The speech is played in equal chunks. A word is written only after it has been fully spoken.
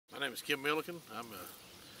My name is Kim Millican.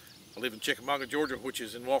 I live in Chickamauga, Georgia, which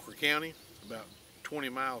is in Walker County, about 20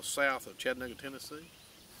 miles south of Chattanooga, Tennessee.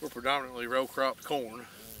 We're predominantly row cropped corn.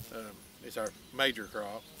 It's our major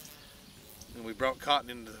crop. And we brought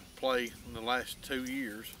cotton into play in the last 2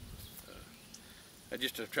 years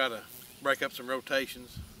just to try to break up some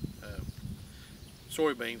rotations.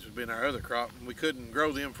 Soybeans would be our other crop, and we couldn't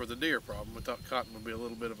grow them for the deer problem. We thought cotton would be a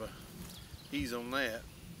little bit of a ease on that.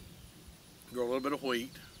 Grow a little bit of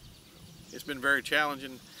wheat. It's been very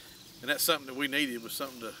challenging, and that's something that we needed, was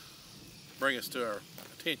something to bring us to our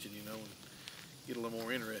attention, you know, and get a little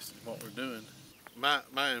more interested in what we're doing. My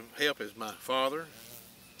help is my father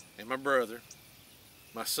and my brother,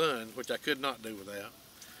 my son, which I could not do without,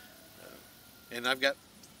 and I've got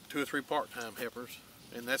 2 or 3 part-time helpers,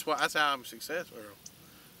 and that's how I'm successful.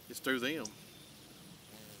 It's through them.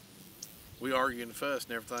 We argue and fuss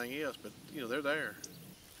and everything else, but you know, they're there.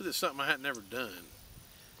 Because it's something I hadn't never done.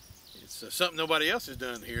 It's something nobody else has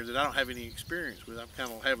done here that I don't have any experience with. I'm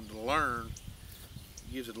kind of having to learn.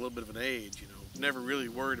 It gives it a little bit of an edge, you know. Never really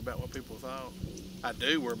worried about what people thought. I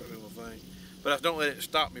do worry about what people think, but I don't let it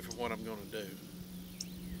stop me from what I'm going to do.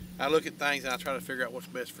 I look at things and I try to figure out what's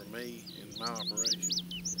best for me in my operation,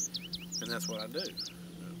 and that's what I do.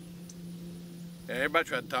 And everybody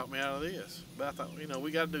tried to talk me out of this, but I thought, you know,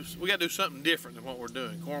 we got to do something different than what we're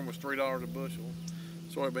doing. Corn was $3 a bushel,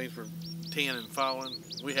 soybeans were 10 and falling.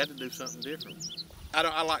 We had to do something different.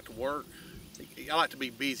 I like to work. I like to be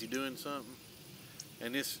busy doing something,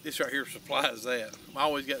 and this right here supplies that. I've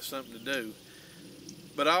always got something to do,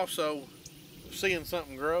 but also seeing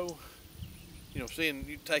something grow. You know, seeing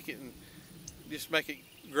you take it and just make it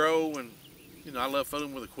grow, and you know, I love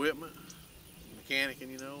fooling with equipment,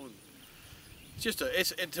 mechanicking, you know, and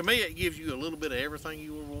and to me it gives you a little bit of everything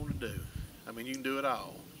you would want to do. I mean, you can do it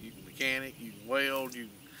all. You can mechanic, you can weld, you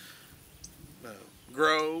can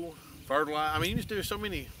grow, fertilize. I mean, you just do so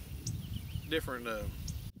many different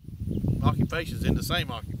occupations in the same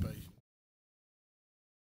occupation.